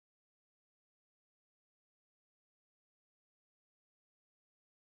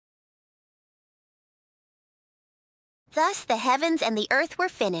Thus the heavens and the earth were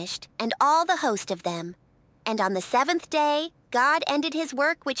finished, and all the host of them. And on the seventh day God ended his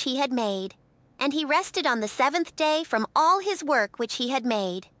work which he had made. And he rested on the seventh day from all his work which he had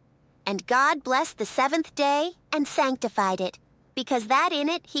made. And God blessed the seventh day and sanctified it, because that in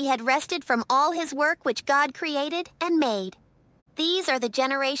it he had rested from all his work which God created and made. These are the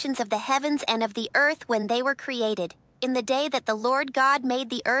generations of the heavens and of the earth when they were created, in the day that the Lord God made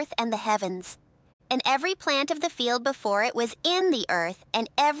the earth and the heavens. And every plant of the field before it was in the earth, and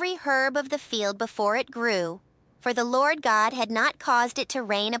every herb of the field before it grew. For the Lord God had not caused it to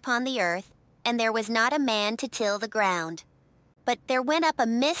rain upon the earth, and there was not a man to till the ground. But there went up a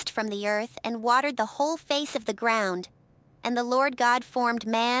mist from the earth, and watered the whole face of the ground. And the Lord God formed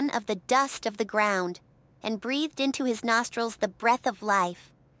man of the dust of the ground, and breathed into his nostrils the breath of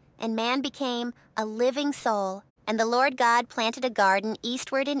life. And man became a living soul. And the Lord God planted a garden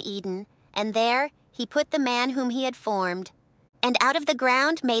eastward in Eden, and there he put the man whom he had formed. And out of the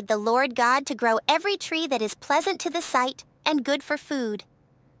ground made the Lord God to grow every tree that is pleasant to the sight and good for food,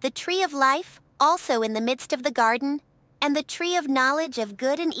 the tree of life also in the midst of the garden, and the tree of knowledge of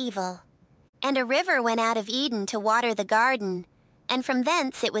good and evil. And a river went out of Eden to water the garden, and from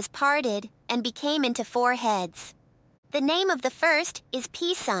thence it was parted, and became into 4 heads. The name of the first is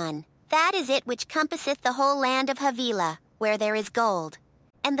Pison. That is it which compasseth the whole land of Havilah, where there is gold.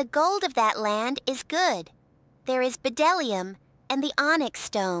 And the gold of that land is good. There is bdellium, and the onyx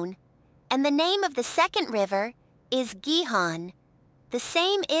stone. And the name of the second river is Gihon. The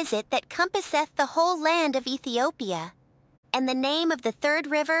same is it that compasseth the whole land of Ethiopia. And the name of the third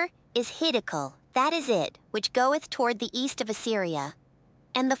river is Hiddekel. That is it, which goeth toward the east of Assyria.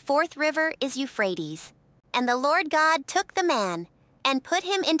 And the fourth river is Euphrates. And the Lord God took the man, and put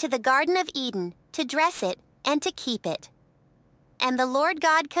him into the garden of Eden, to dress it, and to keep it. And the Lord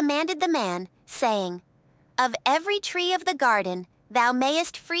God commanded the man, saying, Of every tree of the garden thou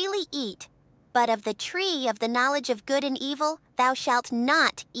mayest freely eat, but of the tree of the knowledge of good and evil thou shalt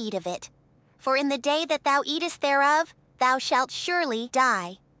not eat of it. For in the day that thou eatest thereof, thou shalt surely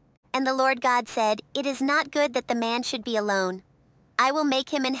die. And the Lord God said, It is not good that the man should be alone. I will make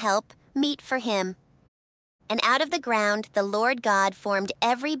him an help, meet for him. And out of the ground the Lord God formed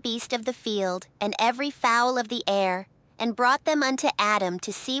every beast of the field, and every fowl of the air, and brought them unto Adam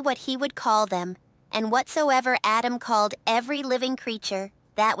to see what he would call them. And whatsoever Adam called every living creature,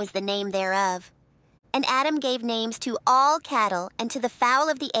 that was the name thereof. And Adam gave names to all cattle, and to the fowl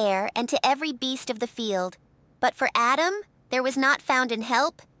of the air, and to every beast of the field. But for Adam there was not found an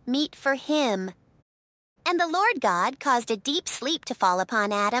help, meet for him. And the Lord God caused a deep sleep to fall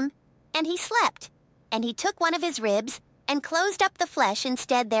upon Adam, and he slept. And he took one of his ribs, and closed up the flesh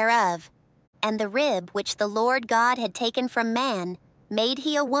instead thereof. And the rib which the Lord God had taken from man, made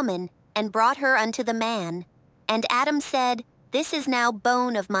he a woman, and brought her unto the man. And Adam said, This is now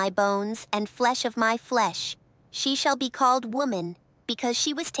bone of my bones, and flesh of my flesh. She shall be called woman, because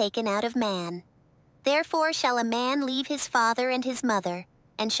she was taken out of man. Therefore shall a man leave his father and his mother,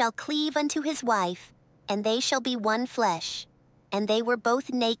 and shall cleave unto his wife, and they shall be one flesh. And they were both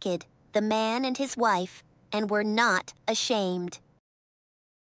naked, the man and his wife, and were not ashamed.